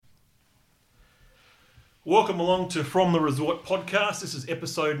Welcome along to From the Resort podcast. This is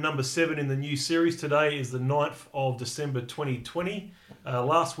episode number 7 in the new series. Today is the 9th of December 2020.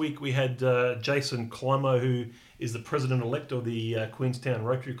 Last week we had Jason Climo, who is the president-elect of the Queenstown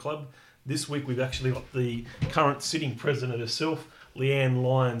Rotary Club. This week we've actually got the current sitting president herself, Leanne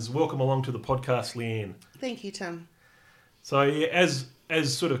Lyons. Welcome along to the podcast, Leanne. Thank you, Tim. So yeah,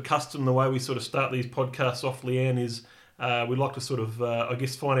 as sort of custom, the way we sort of start these podcasts off, Leanne, is we'd like to sort of,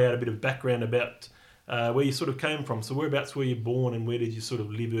 find out a bit of background about where you sort of came from. So whereabouts were you born and where did you sort of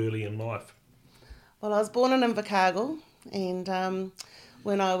live early in life? Well, I was born in Invercargill, and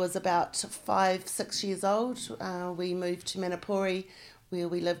when I was about 5-6 years old, we moved to Manapuri, where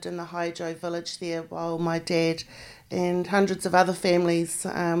we lived in the hydro village there while my dad and hundreds of other families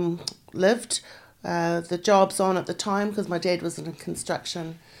lived. The jobs on at the time, because my dad was in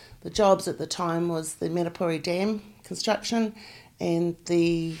construction, the jobs at the time was the Manapuri Dam construction and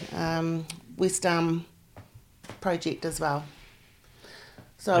the West Arm project as well.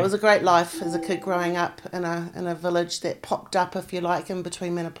 So it was a great life as a kid growing up in a village that popped up, if you like, in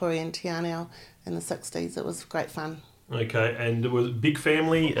between Manapuri and Te Anau in the 60s. It was great fun. Okay, and it was a big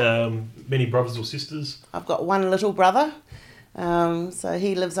family, many brothers or sisters? I've got one little brother, so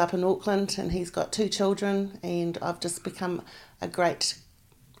he lives up in Auckland and he's got 2 children, and I've just become a great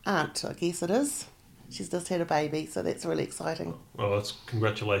aunt, I guess it is. She's just had a baby, so that's really exciting. Well, that's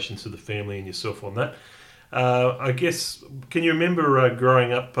congratulations to the family and yourself on that. I guess, can you remember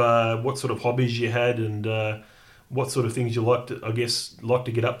growing up what sort of hobbies you had and what sort of things you like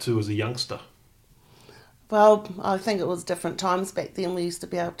to get up to as a youngster? Well, I think it was different times back then. We used to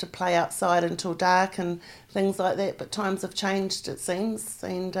be able to play outside until dark and things like that, but times have changed, it seems.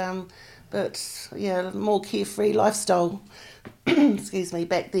 And but yeah, more carefree lifestyle. Excuse me,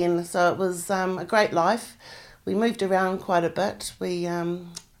 back then. So it was a great life. We moved around quite a bit. We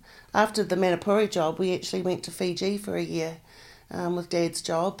after the Manapuri job, we actually went to Fiji for a year with Dad's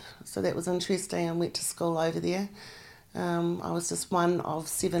job. So that was interesting, and went to school over there. I was just one of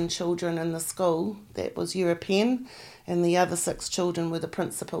 7 children in the school that was European, and the other 6 children were the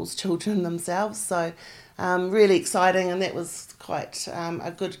principal's children themselves. So really exciting, and that was quite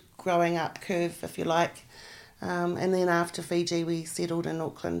a good growing up curve, if you like. And then after Fiji, we settled in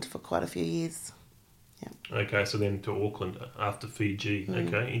Auckland for quite a few years. Yeah. Okay, so then to Auckland after Fiji.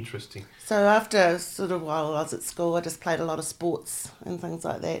 Okay, interesting. So after sort of while I was at school, I just played a lot of sports and things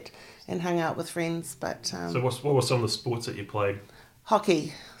like that and hung out with friends. But So what were some of the sports that you played?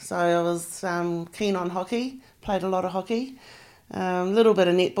 Hockey. So I was keen on hockey, played a lot of hockey, a little bit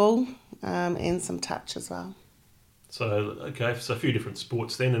of netball and some touch as well. So, okay, so a few different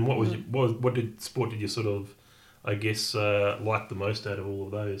sports then. And what sport did you sort of, like the most out of all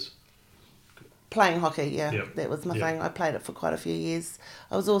of those? Playing hockey, yeah, Yep. That was my Yep. thing. I played it for quite a few years.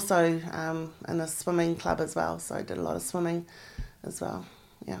 I was also in a swimming club as well, so I did a lot of swimming as well,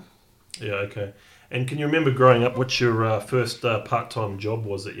 yeah. Yeah, okay. And can you remember growing up what your first part-time job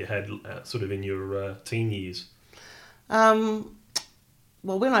was that you had sort of in your teen years?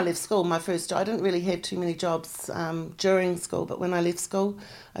 Well, when I left school, my first job, I didn't really have too many jobs during school, but when I left school,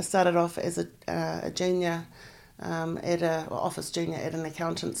 I started off as a junior, office junior at an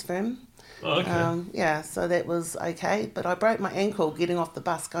accountant's firm. Oh, okay. So that was okay, but I broke my ankle getting off the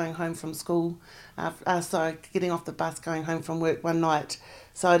bus going home from school, getting off the bus going home from work one night.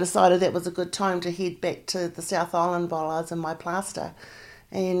 So I decided that was a good time to head back to the South Island while I was in my plaster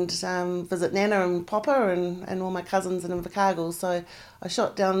and visit Nana and Papa and all my cousins in Invercargill. So I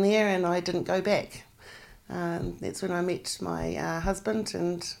shot down there and I didn't go back. That's when I met my husband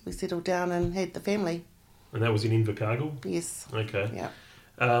and we settled down and had the family. And that was in Invercargill? Yes. Okay. Yeah.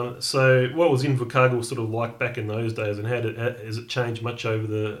 So what was Invercargill sort of like back in those days, and has it changed much over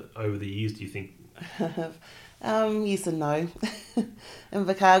the years, do you think? Yes and no.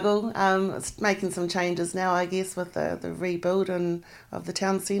 Invercargill, it's making some changes now, I guess, with the rebuild of the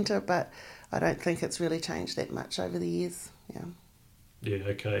town centre, but I don't think it's really changed that much over the years. Yeah. Yeah,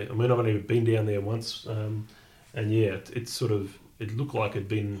 okay. I mean, I've only been down there once, and yeah, it looked like it'd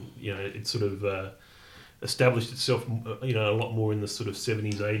been, it sort of established itself, a lot more in the sort of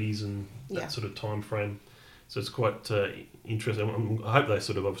 70s, 80s and that sort of time frame. So it's quite interesting. I hope they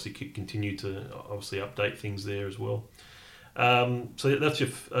sort of obviously continue to obviously update things there as well. So that's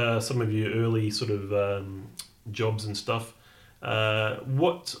some of your early sort of jobs and stuff.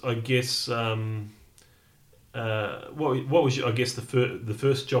 What was the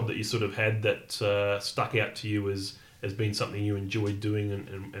first job that you sort of had that stuck out to you as being something you enjoyed doing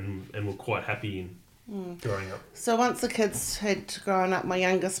and were quite happy in? Growing up. So once the kids had grown up, my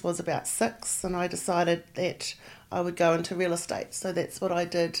youngest was about 6, and I decided that I would go into real estate. So that's what I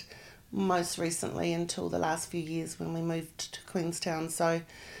did most recently until the last few years when we moved to Queenstown. So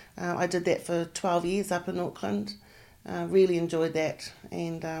I did that for 12 years up in Auckland. Really enjoyed that,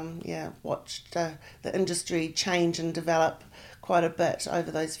 and watched the industry change and develop quite a bit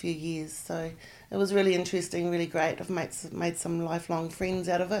over those few years. So it was really interesting, really great. I've made some lifelong friends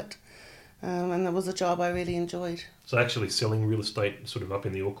out of it, and it was a job I really enjoyed. So actually selling real estate sort of up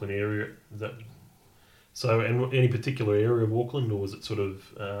in the Auckland area, is that so? And any particular area of Auckland, or was it sort of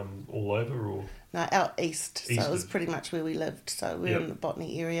all over, or No, out east, so east it was of, pretty much where we lived. So we were yep, in the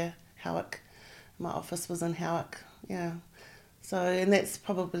Botany area, Howick. My office was in Howick, yeah. So, and that's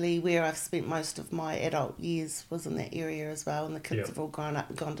probably where I've spent most of my adult years, was in that area as well, and the kids yep, have all grown up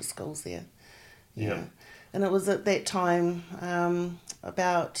and gone to schools there. Yeah. yep, And it was at that time,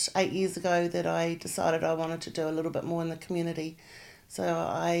 about 8 years ago, that I decided I wanted to do a little bit more in the community. So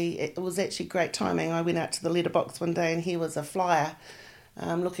it was actually great timing. I went out to the letterbox one day and here was a flyer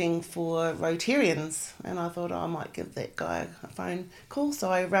looking for Rotarians. And I thought, I might give that guy a phone call.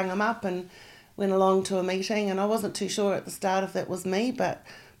 So I rang him up and went along to a meeting. And I wasn't too sure at the start if that was me, but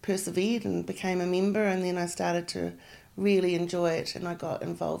persevered and became a member. And then I started to really enjoy it. And I got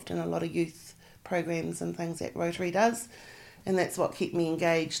involved in a lot of youth programs and things that Rotary does. And that's what kept me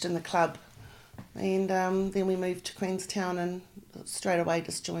engaged in the club. And then we moved to Queenstown and straight away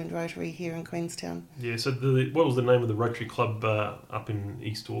just joined Rotary here in Queenstown. yeah. So what was the name of the Rotary Club up in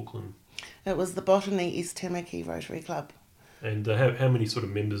East Auckland? It was the Botany East Tamaki Rotary Club. And how many sort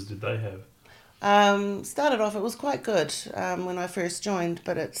of members did they have? Started off, it was quite good when I first joined,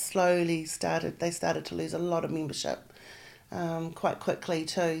 but it slowly they started to lose a lot of membership quite quickly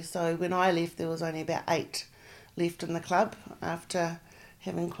too. So when I left, there was only about 8 left in the club after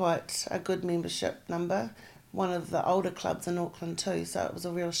having quite a good membership number. One of the older clubs in Auckland too, so it was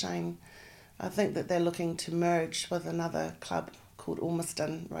a real shame. I think that they're looking to merge with another club called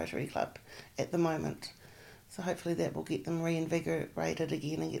Ormiston Rotary Club at the moment. So hopefully that will get them reinvigorated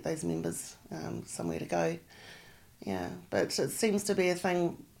again and get those members somewhere to go. Yeah, but it seems to be a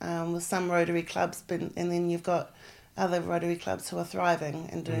thing with some Rotary clubs, and then you've got other Rotary clubs who are thriving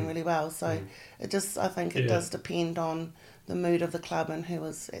and doing really well. So I think it does depend on the mood of the club and who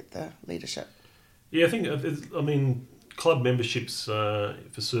is at the leadership. Yeah, I think, club memberships for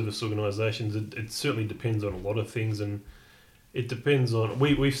service organisations, it certainly depends on a lot of things, and it depends on,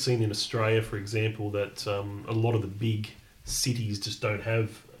 we've seen in Australia, for example, that a lot of the big cities just don't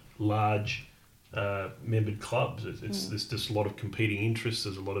have large membered clubs. There's just a lot of competing interests.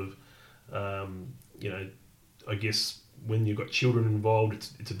 There's a lot of, I guess when you've got children involved,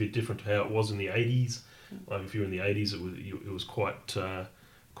 it's a bit different to how it was in the 80s. Like if you were in the 80s, it was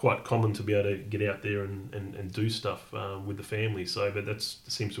quite common to be able to get out there and do stuff with the family. So, but that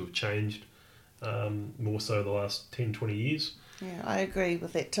seems to have changed more so the last 10, 20 years. Yeah, I agree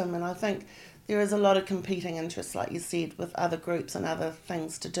with that, Tim, and I think there is a lot of competing interests, like you said, with other groups and other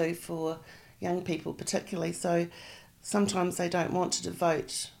things to do for young people particularly. So sometimes they don't want to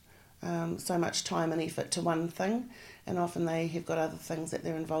devote so much time and effort to one thing, and often they have got other things that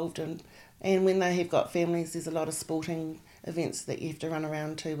they're involved in. And when they have got families, there's a lot of sporting events that you have to run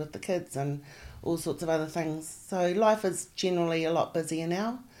around to with the kids and all sorts of other things. So life is generally a lot busier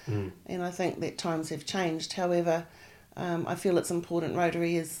now, and I think that times have changed. However, I feel it's important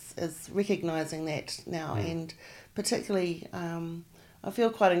Rotary is recognising that now, and particularly I feel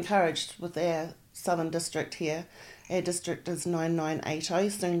quite encouraged with our Southern District here. Our district is 9980,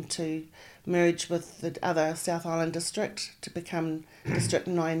 soon to merge with the other South Island district to become District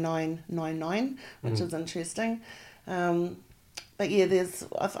 9999, which is interesting. But yeah,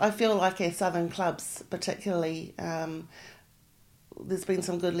 I feel like our southern clubs particularly, there's been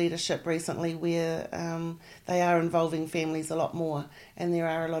some good leadership recently where they are involving families a lot more, and there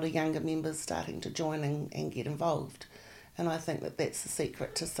are a lot of younger members starting to join and get involved. And I think that that's the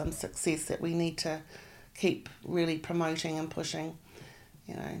secret to some success that we need to keep really promoting and pushing,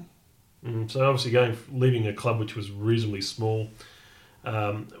 So obviously leaving a club which was reasonably small,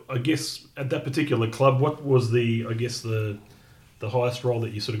 I guess at that particular club, what was the highest role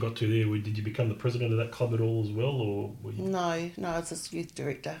that you sort of got to there? Did you become the president of that club at all as well, or were you... No, it's just youth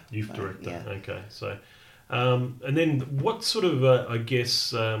director. Youth director, yeah. Okay. So, and then what sort of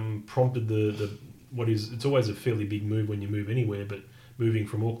prompted it's always a fairly big move when you move anywhere, but moving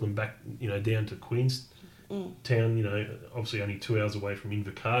from Auckland back, down to Queenstown, obviously only 2 hours away from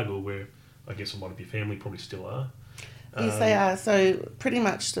Invercargill, where I guess a lot of your family probably still are. Yes, they are. So pretty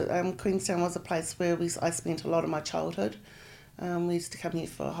much Queenstown was a place where I spent a lot of my childhood. We used to come here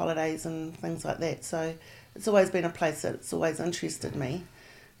for holidays and things like that. So it's always been a place that's always interested me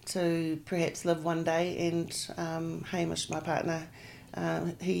to perhaps live one day. And Hamish, my partner,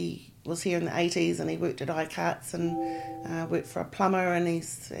 He was here in the 80s and he worked at iCarts and worked for a plumber, and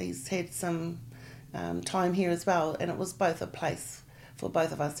he's had some time here as well, and it was both a place for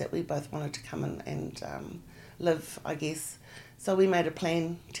both of us that we both wanted to come in and live, I guess. So we made a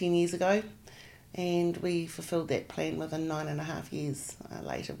plan 10 years ago, and we fulfilled that plan within 9.5 years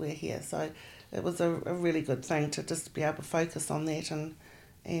later. We're here, so it was a really good thing to just be able to focus on that and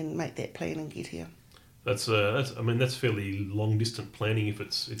make that plan and get here. That's fairly long distance planning if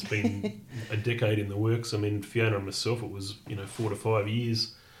it's been a decade in the works. I mean, Fiona and myself, it was 4 to 5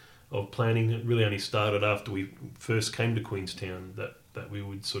 years of planning. It really only started after we first came to Queenstown that we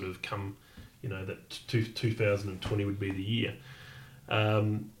would sort of come, that 2020 would be the year.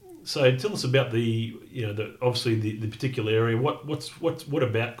 So tell us about obviously the particular area. What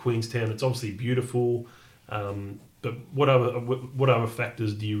about Queenstown? It's obviously beautiful, but what other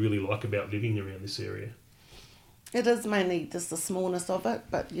factors do you really like about living around this area? It is mainly just the smallness of it,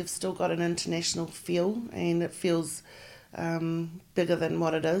 but you've still got an international feel, and it feels bigger than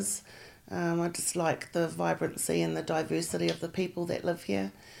what it is. I just like the vibrancy and the diversity of the people that live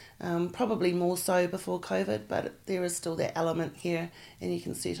here. Probably more so before COVID, but there is still that element here, and you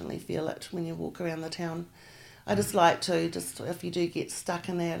can certainly feel it when you walk around the town. I just like to, if you do get stuck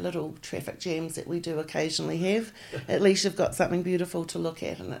in our little traffic jams that we do occasionally have, at least you've got something beautiful to look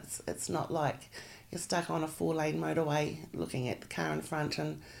at, and it's not like you're stuck on a 4-lane motorway looking at the car in front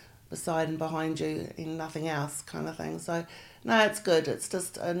and beside and behind you and nothing else kind of thing. So, no, it's good. It's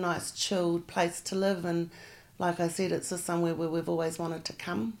just a nice, chilled place to live, and like I said, it's just somewhere where we've always wanted to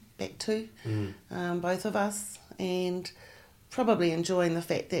come back to, both of us, and probably enjoying the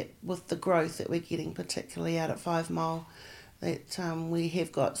fact that with the growth that we're getting, particularly out at 5 Mile, that we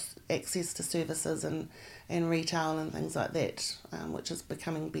have got access to services and retail and things like that, which is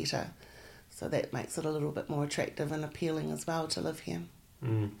becoming better. So that makes it a little bit more attractive and appealing as well to live here.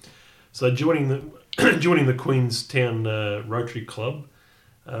 So joining the Queenstown Rotary Club,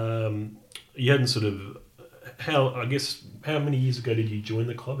 you hadn't sort of how many years ago did you join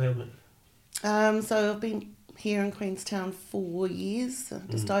the club? So I've been here in Queenstown 4 years,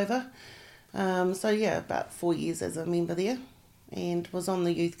 just over. So yeah, about 4 years as a member there, and was on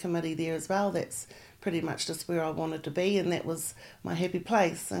the youth committee there as well. That's pretty much just where I wanted to be, and that was my happy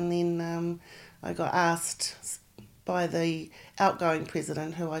place. And then I got asked by the outgoing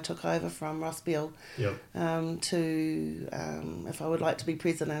president, who I took over from, Ross Beale, to if I would like to be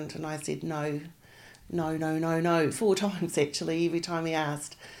president, and I said no, 4 times actually, every time he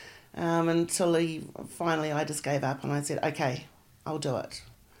asked, until finally I just gave up and I said, okay, I'll do it.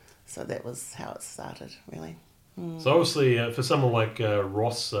 So that was how it started, really. So obviously for someone like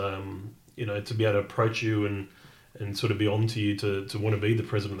Ross, to be able to approach you and sort of be on to you to want to be the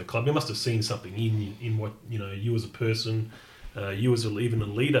president of the club, he must have seen something in what you as a person, you as even a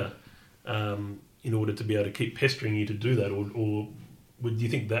leader, in order to be able to keep pestering you to do that, or would you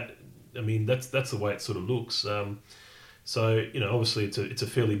think that? I mean, that's the way it sort of looks. So obviously it's a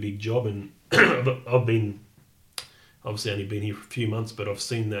fairly big job, and I've been obviously only been here for a few months, but I've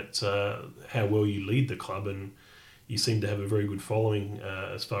seen that how well you lead the club, and you seem to have a very good following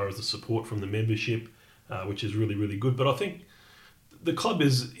as far as the support from the membership, which is really, really good. But I think the club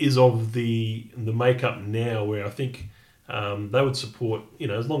is of the makeup now where I think they would support,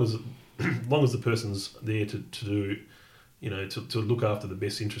 as long as the person's there to do, to look after the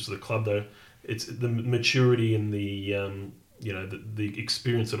best interests of the club. Though it's the maturity and the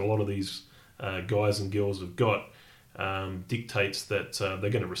experience that a lot of these guys and girls have got dictates that they're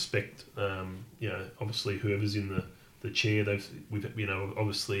going to respect, obviously whoever's in the chair.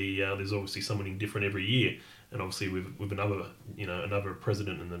 Obviously there's obviously someone indifferent every year, and obviously with another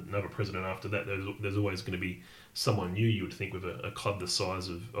president and another president after that, there's always going to be someone new, you would think, with a club the size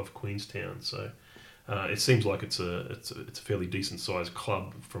of Queenstown. So it seems like it's a fairly decent sized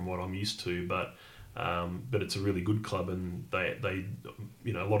club from what I'm used to, but it's a really good club, and they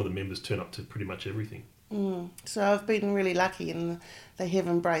a lot of the members turn up to pretty much everything. So I've been really lucky, and they have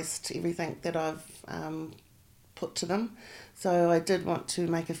embraced everything that I've put to them. So I did want to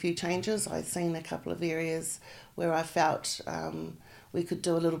make a few changes. I've seen a couple of areas where I felt we could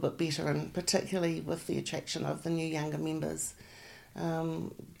do a little bit better, and particularly with the attraction of the new younger members.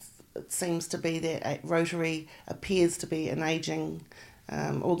 It seems to be that Rotary appears to be an ageing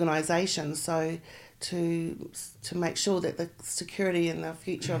organisation, so to make sure that the security and the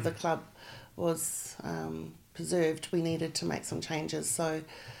future of the club was preserved, we needed to make some changes. So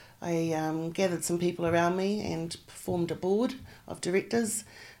I gathered some people around me and formed a board of directors,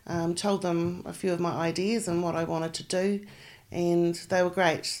 told them a few of my ideas and what I wanted to do, and they were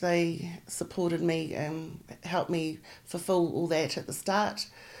great. They supported me and helped me fulfil all that at the start,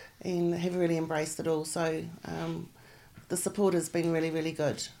 and have really embraced it all. So the support has been really, really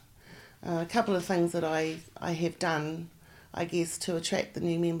good. A couple of things that I have done, I guess, to attract the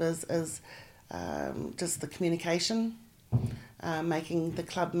new members is just the communication, making the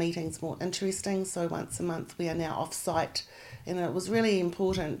club meetings more interesting. So once a month we are now off-site, and it was really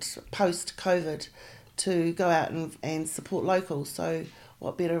important post-COVID to go out and support locals. So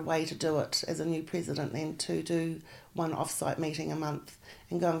what better way to do it as a new president than to do one off-site meeting a month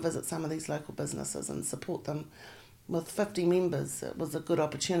and go and visit some of these local businesses and support them. With 50 members, it was a good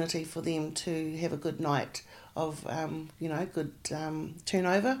opportunity for them to have a good night of, good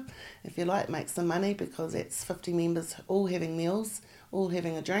turnover, if you like, make some money, because it's 50 members all having meals, all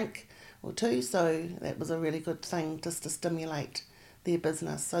having a drink or two. So that was a really good thing just to stimulate their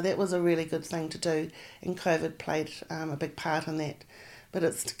business. So that was a really good thing to do, and COVID played a big part in that. But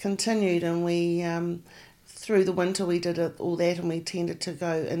it's continued, and we, through the winter, we did all that, and we tended to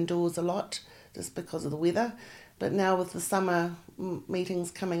go indoors a lot just because of the weather. But now with the summer meetings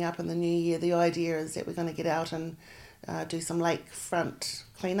coming up in the new year, the idea is that we're going to get out and do some lakefront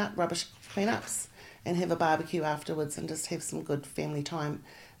rubbish cleanups, and have a barbecue afterwards and just have some good family time.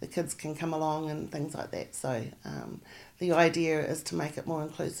 The kids can come along and things like that. So the idea is to make it more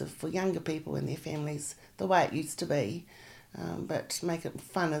inclusive for younger people and their families, the way it used to be, but make it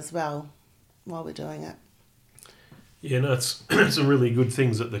fun as well while we're doing it. Yeah, no, it's some really good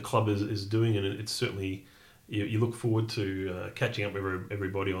things that the club is doing, and it's certainly... You look forward to catching up with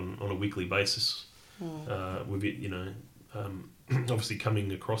everybody on a weekly basis. With it, obviously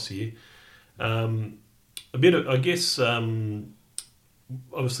coming across here. A bit of, I guess,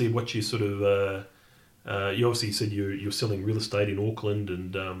 obviously what you sort of, you obviously said you're selling real estate in Auckland,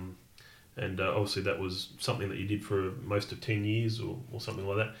 and obviously that was something that you did for most of 10 years or something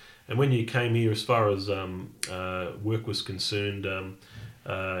like that. And when you came here, as far as work was concerned,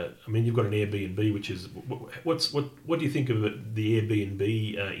 you've got an Airbnb, which is what do you think of the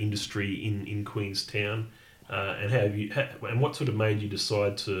Airbnb industry in Queenstown, and and what sort of made you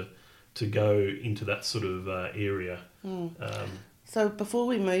decide to go into that sort of area? So before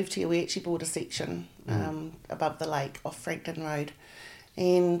we moved here, we actually bought a section above the lake off Frankton Road,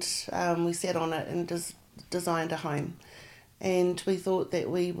 and we sat on it and just designed a home, and we thought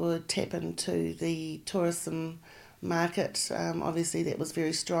that we would tap into the tourism market. Obviously that was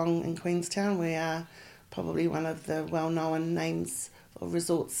very strong in Queenstown. We are probably one of the well-known names of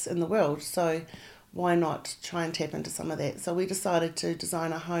resorts in the world, so why not try and tap into some of that? So we decided to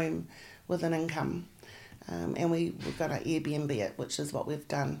design a home with an income, and we were going to Airbnb it, which is what we've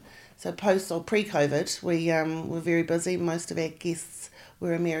done. So post or pre-COVID, we were very busy. Most of our guests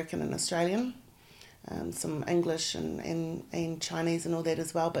were American and Australian, some English and Chinese and all that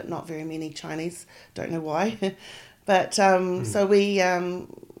as well, but not very many Chinese. Don't know why. But so we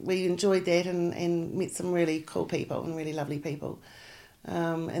enjoyed that and met some really cool people and really lovely people.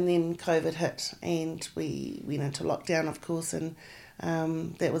 And then COVID hit, and we went into lockdown, of course, and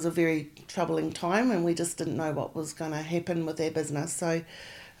that was a very troubling time, and we just didn't know what was going to happen with our business. So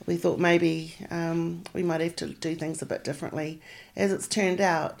we thought maybe we might have to do things a bit differently. As it's turned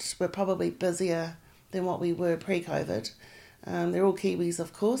out, we're probably busier than what we were pre-COVID. They're all Kiwis,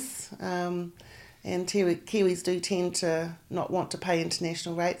 of course. And Kiwis do tend to not want to pay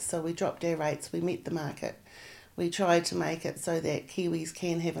international rates, so we dropped our rates, we met the market. We tried to make it so that Kiwis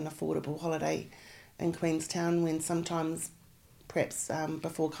can have an affordable holiday in Queenstown, when sometimes, perhaps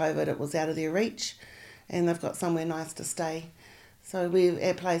before COVID, it was out of their reach, and they've got somewhere nice to stay. So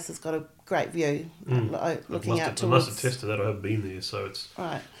our place has got a great view, looking out towards... I must attest to that. I have been there, so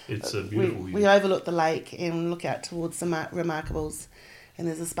it's a beautiful view. We overlook the lake and look out towards the Remarkables, and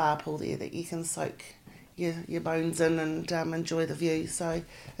there's a spa pool there that you can soak your bones in and enjoy the view. So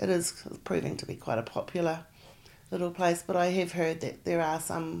it is proving to be quite a popular little place, but I have heard that there are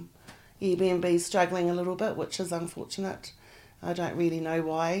some Airbnbs struggling a little bit, which is unfortunate. I don't really know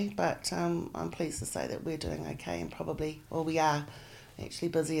why, but I'm pleased to say that we're doing okay, and we are actually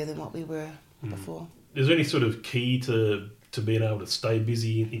busier than what we were before. Is there any sort of key to being able to stay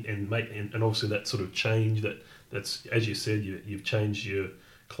busy and obviously that sort of change that's, as you said, you've changed your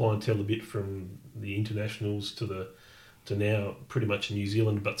clientele a bit from the internationals to now pretty much New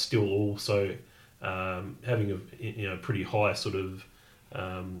Zealand, but still also having a pretty high sort of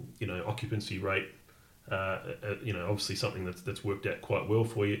occupancy rate. Obviously something that's worked out quite well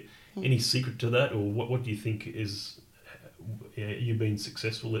for you. Any secret to that, or what do you think is you've been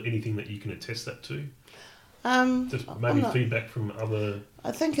successful at? Anything that you can attest that to? Just I'm maybe not. feedback from other.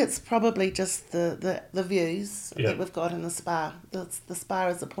 I think it's probably just the views Yeah. that we've got in the spa. The spa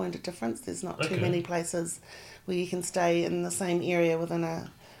is a point of difference. There's not too Okay. many places where you can stay in the same area within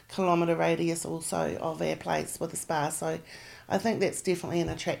a kilometre radius also of our place with a spa. So I think that's definitely an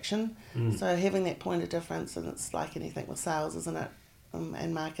attraction. Mm. So having that point of difference, and it's like anything with sales, isn't it?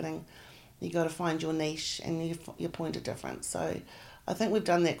 And marketing, you got to find your niche and your point of difference. So I think we've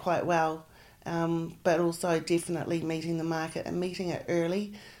done that quite well. But also definitely meeting the market and meeting it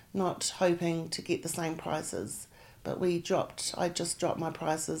early, not hoping to get the same prices. But I just dropped my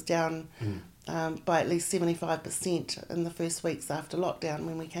prices down Mm. by at least 75% in the first weeks after lockdown,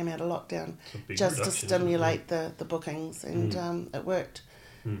 when we came out of lockdown, It's a big just to reduction, isn't it? stimulate the bookings, and it worked.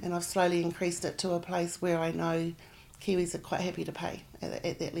 Mm. And I've slowly increased it to a place where I know Kiwis are quite happy to pay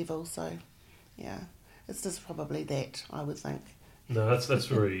at that level. So, yeah, it's just probably that, I would think. No, that's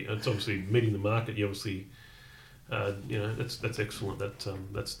very. It's obviously meeting the market. You obviously, that's excellent. That's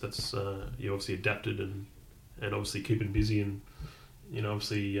you obviously adapted and obviously keeping busy and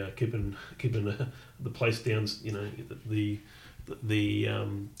obviously keeping the place down. The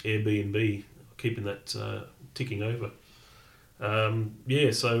Airbnb, keeping that ticking over.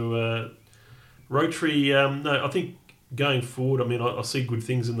 So Rotary. No, I think going forward, I mean, I see good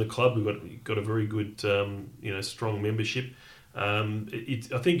things in the club. We've got a very good, strong membership.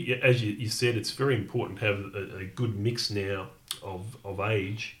 I think, as you said, it's very important to have a good mix now of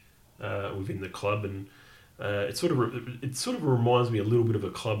age within the club, and it sort of reminds me a little bit of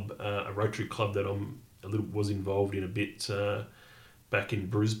a Rotary club that was involved in a bit back in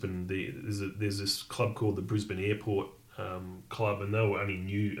Brisbane. There's this club called the Brisbane Airport Club, and they were only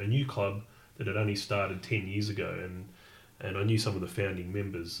a new club that had only started 10 years ago, and I knew some of the founding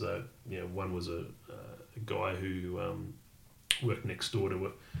members. One was a guy who worked next door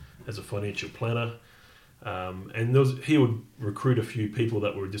as a financial planner, and he would recruit a few people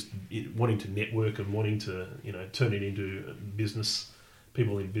that were just wanting to network and wanting to turn it into business,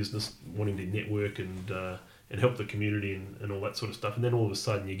 people in business wanting to network and help the community and all that sort of stuff. And then all of a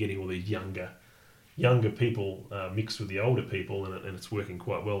sudden you're getting all these younger people mixed with the older people, and it's working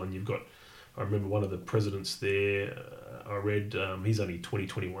quite well. And I remember one of the presidents there, I read, he's only 20,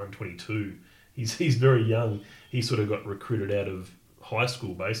 21, 22. He's very young. He sort of got recruited out of high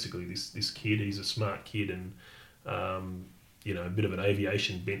school, basically. This kid, he's a smart kid, and a bit of an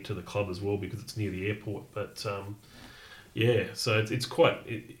aviation bent to the club as well because it's near the airport. But so it's quite.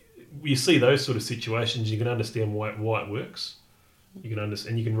 You see those sort of situations, you can understand why it works. You can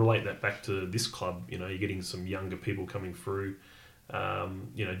understand, and you can relate that back to this club. You're getting some younger people coming through.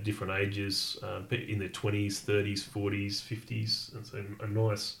 Different ages, in their 20s, 30s, 40s, 50s, and so a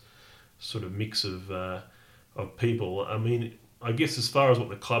nice sort of mix of people. I mean, I guess as far as what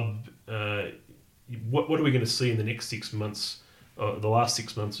the club, what are we going to see in the next 6 months, the last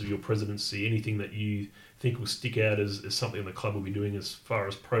 6 months of your presidency? Anything that you think will stick out as something the club will be doing as far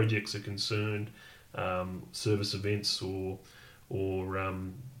as projects are concerned, service events or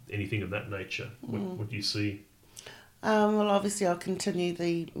anything of that nature? What do you see? Well, obviously, I'll continue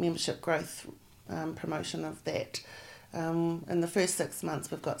the membership growth promotion of that. In the first 6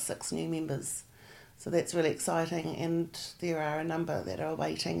 months, we've got 6 new members. So that's really exciting, and there are a number that are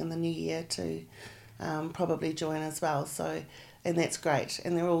waiting in the new year to probably join as well. So, and that's great.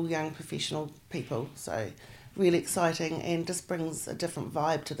 And they're all young professional people. So really exciting, and just brings a different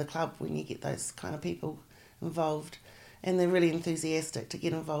vibe to the club when you get those kind of people involved. And they're really enthusiastic to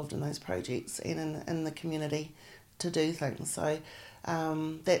get involved in those projects and in the community to do things. So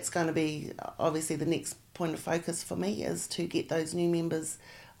that's going to be obviously the next point of focus for me, is to get those new members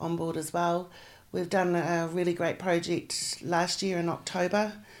on board as well. We've done a really great project last year in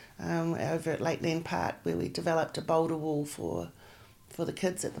October over at Lakeland Park, where we developed a boulder wall for the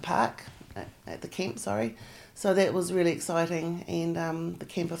kids at the park, at the camp, sorry. So that was really exciting, and the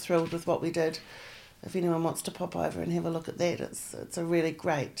camp are thrilled with what we did. If anyone wants to pop over and have a look at that, it's a really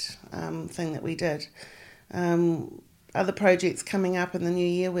great thing that we did. Other projects coming up in the new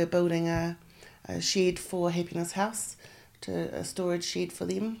year, we're building a shed for Happiness House, a storage shed for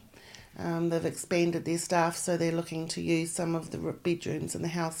them. They've expanded their staff, so they're looking to use some of the bedrooms in the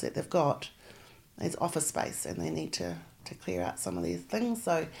house that they've got as office space, and they need to clear out some of these things.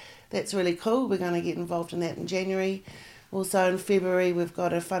 So that's really cool. We're going to get involved in that in January. Also in February, we've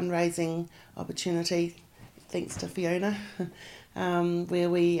got a fundraising opportunity, thanks to Fiona, where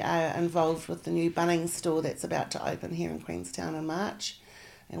we are involved with the new Bunnings store that's about to open here in Queenstown in March,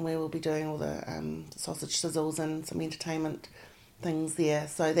 and we will be doing all the sausage sizzles and some entertainment things there.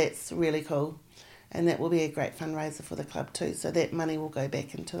 So that's really cool, and that will be a great fundraiser for the club too. So that money will go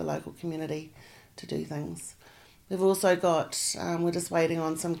back into the local community to do things. We've also got, we're just waiting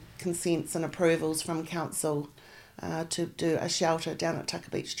on some consents and approvals from council to do a shelter down at Tucker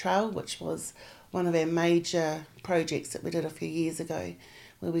Beach Trail, which was one of our major projects that we did a few years ago,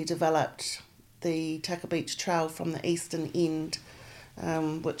 where we developed the Tucker Beach Trail from the eastern end,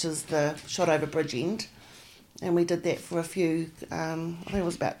 which is the Shotover Bridge end. And we did that for a few, I think it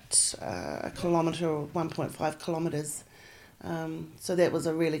was about a kilometre or 1.5 kilometres. So that was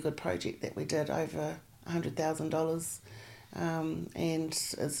a really good project that we did, over $100,000, and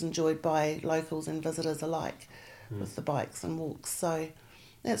it's enjoyed by locals and visitors alike with the bikes and walks. So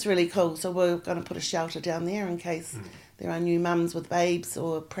that's really cool. So we're going to put a shelter down there in case there are new mums with babes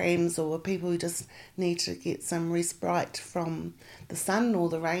or prams or people who just need to get some respite from the sun or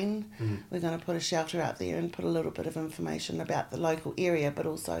the rain. We're going to put a shelter out there and put a little bit of information about the local area, but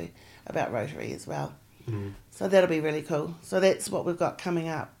also about Rotary as well. So that'll be really cool. So that's what we've got coming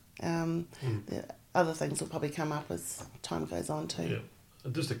up. The other things will probably come up as time goes on too.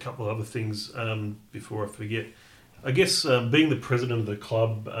 Yeah. Just a couple of other things before I forget. I guess being the president of the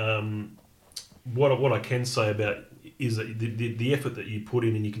club, what I can say about is that the effort that you put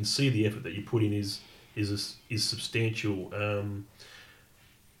in, and you can see the effort that you put in is substantial. I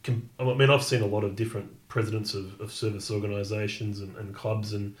mean, I've seen a lot of different presidents of service organisations and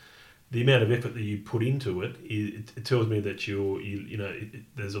clubs, and the amount of effort that you put into it, it tells me that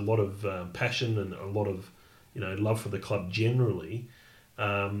there's a lot of passion and a lot of love for the club generally,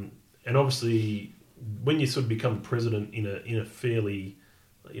 and obviously when you sort of become president in a fairly,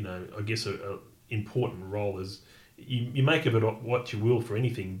 I guess a important role, is you make of it what you will for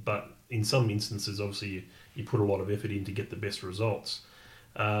anything, but in some instances obviously you put a lot of effort in to get the best results.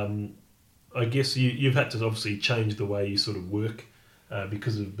 I guess you've had to obviously change the way you sort of work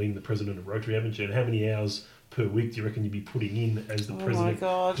because of being the president of Rotary, haven't you? And how many hours per week do you reckon you'd be putting in as the president,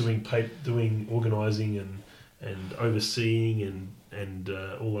 doing organising and overseeing and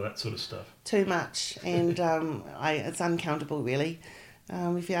all of that sort of stuff? Too much, and it's uncountable really.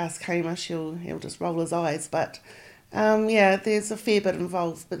 If you ask Hamish, he'll just roll his eyes. But there's a fair bit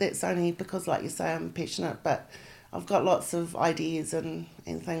involved, but that's only because, like you say, I'm passionate. But I've got lots of ideas and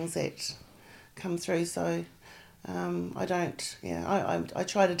things that come through, so I don't. I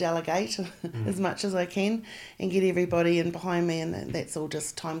try to delegate as much as I can and get everybody in behind me, and that's all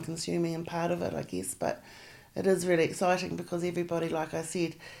just time consuming and part of it, I guess. But it is really exciting because everybody, like I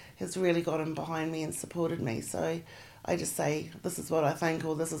said, has really got in behind me and supported me. So I just say, this is what I think,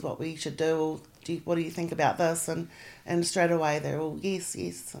 or this is what we should do, or what do you think about this? And straight away they're all yes,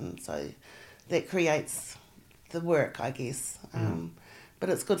 and so that creates the work, I guess. But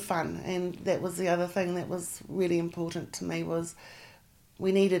it's good fun, and that was the other thing that was really important to me, was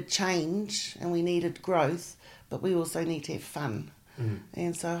we needed change and we needed growth, but we also need to have fun.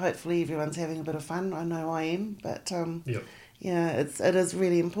 And so hopefully everyone's having a bit of fun. I know I am, but it is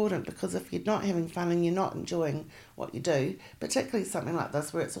really important, because if you're not having fun and you're not enjoying what you do, particularly something like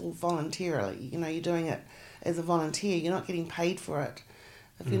this where it's all voluntarily, you're doing it as a volunteer, you're not getting paid for it.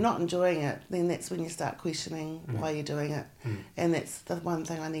 If you're not enjoying it, then that's when you start questioning why you're doing it. And that's the one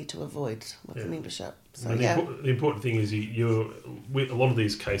thing I need to avoid with the membership. So the important thing is with a lot of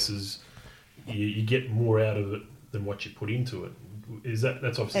these cases, you get more out of it than what you put into it.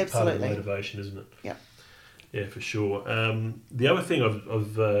 That's obviously part of the motivation, isn't it? Yeah. Yeah, for sure. The other thing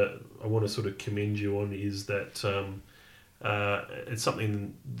I want to sort of commend you on is that it's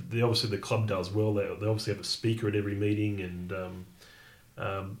something obviously the club does well. They obviously have a speaker at every meeting, and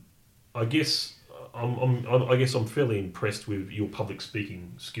I guess I'm fairly impressed with your public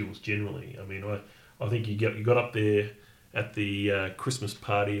speaking skills generally. I mean, I think you got up there at the Christmas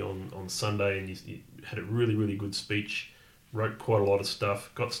party on Sunday, and you had a really, really good speech. Wrote quite a lot of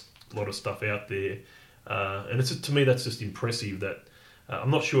stuff, got a lot of stuff out there, and to me that's just impressive. That I'm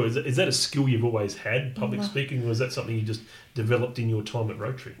not sure, is that a skill you've always had, public speaking, or is that something you just developed in your time at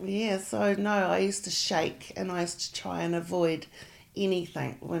Rotary? Yeah, so no, I used to shake, and I used to try and avoid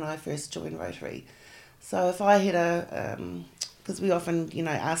anything when I first joined Rotary. So if I had because we often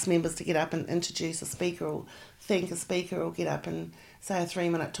ask members to get up and introduce a speaker or thank a speaker or get up and say a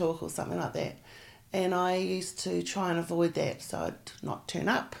 3-minute talk or something like that. And I used to try and avoid that, so I'd not turn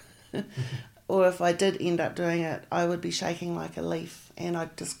up. Or if I did end up doing it, I would be shaking like a leaf, and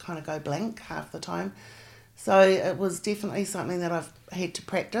I'd just kind of go blank half the time. So it was definitely something that I've had to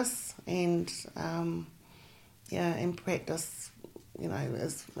practice, and practice,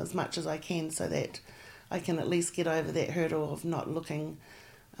 as much as I can, so that I can at least get over that hurdle of not looking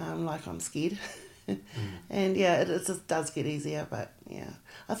like I'm scared. And it just does get easier, but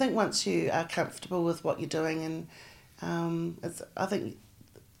I think once you are comfortable with what you're doing, and I think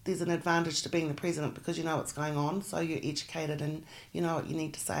there's an advantage to being the president because you know what's going on, so you're educated and you know what you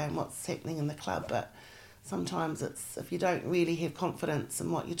need to say and what's happening in the club. But sometimes it's, if you don't really have confidence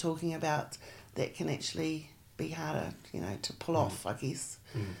in what you're talking about, that can actually be harder, to pull off, I guess.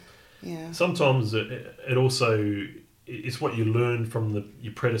 Yeah. Sometimes it also, it's what you learn from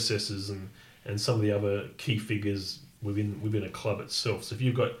your predecessors and some of the other key figures within a club itself. So if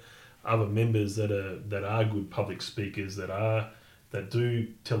you've got other members that are good public speakers, that do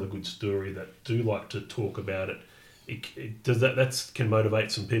tell a good story, that do like to talk about it does that can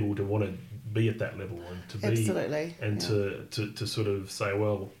motivate some people to want to be at that level and to be Absolutely. And to sort of say,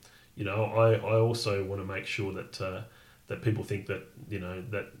 well, I also want to make sure that people think that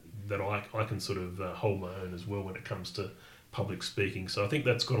that I can sort of hold my own as well when it comes to public speaking. So I think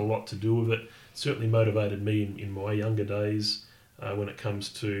that's got a lot to do with it. Certainly motivated me in my younger days when it comes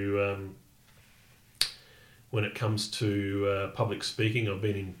to public speaking. I've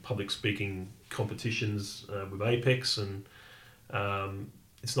been in public speaking competitions with Apex, and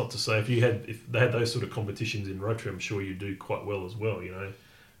it's not to say if they had those sort of competitions in Rotary, I'm sure you do quite well as well. We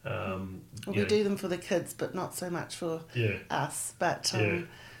do them for the kids, but not so much for us. But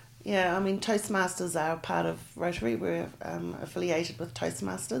Toastmasters are a part of Rotary. We're affiliated with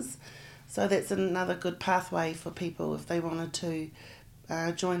Toastmasters, so that's another good pathway for people if they wanted to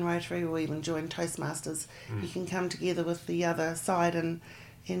join Rotary or even join Toastmasters. You can come together with the other side and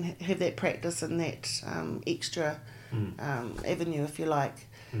have that practice and that extra avenue, if you like.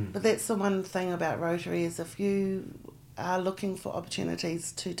 But that's the one thing about Rotary, is if you are looking for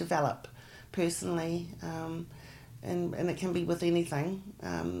opportunities to develop personally, and it can be with anything,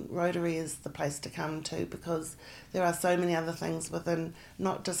 Rotary is the place to come to, because there are so many other things within,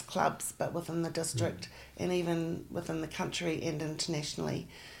 not just clubs, but within the district and even within the country and internationally.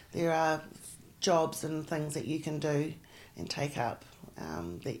 There are jobs and things that you can do and take up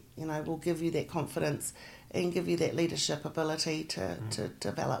that will give you that confidence and give you that leadership ability to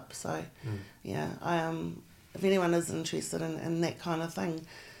develop. So if anyone is interested in that kind of thing,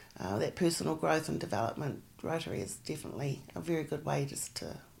 that personal growth and development, Rotary is definitely a very good place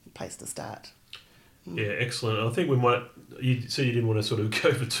to start. Yeah, excellent. I think we might, you said you didn't want to sort of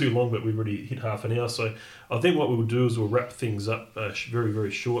go for too long, but we've already hit half an hour. So I think what we'll do is we'll wrap things up very, very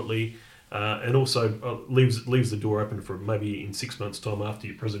shortly, and also leaves the door open for maybe in 6 months' time after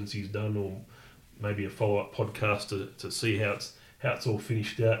your presidency is done, or maybe a follow-up podcast to see how it's all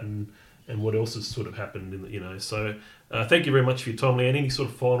finished out and what else has sort of happened. So thank you very much for your time, Leanne. Any sort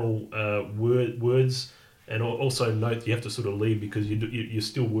of final words? And also note you have to sort of leave because you're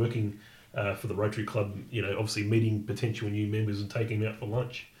still working for the Rotary Club, obviously meeting potential new members and taking them out for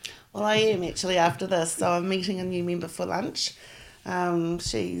lunch. Well, I am actually after this, so I'm meeting a new member for lunch.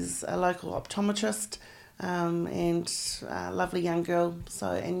 She's a local optometrist and a lovely young girl,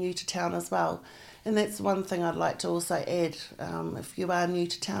 and new to town as well. And that's one thing I'd like to also add. If you are new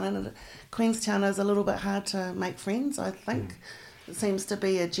to town, and Queenstown is a little bit hard to make friends, I think. It seems to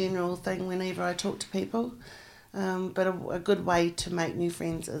be a general thing whenever I talk to people. But a good way to make new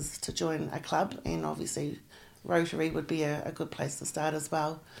friends is to join a club, and obviously Rotary would be a good place to start as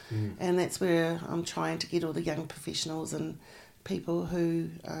well. And that's where I'm trying to get all the young professionals and people who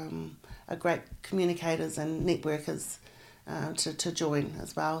are great communicators and networkers to join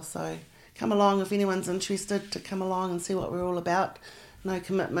as well. So come along if anyone's interested, to come along and see what we're all about. No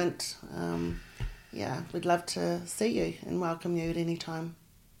commitment. We'd love to see you and welcome you at any time.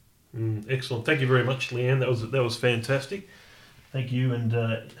 Excellent. Thank you very much, Leanne. That was fantastic. Thank you, and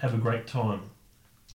have a great time.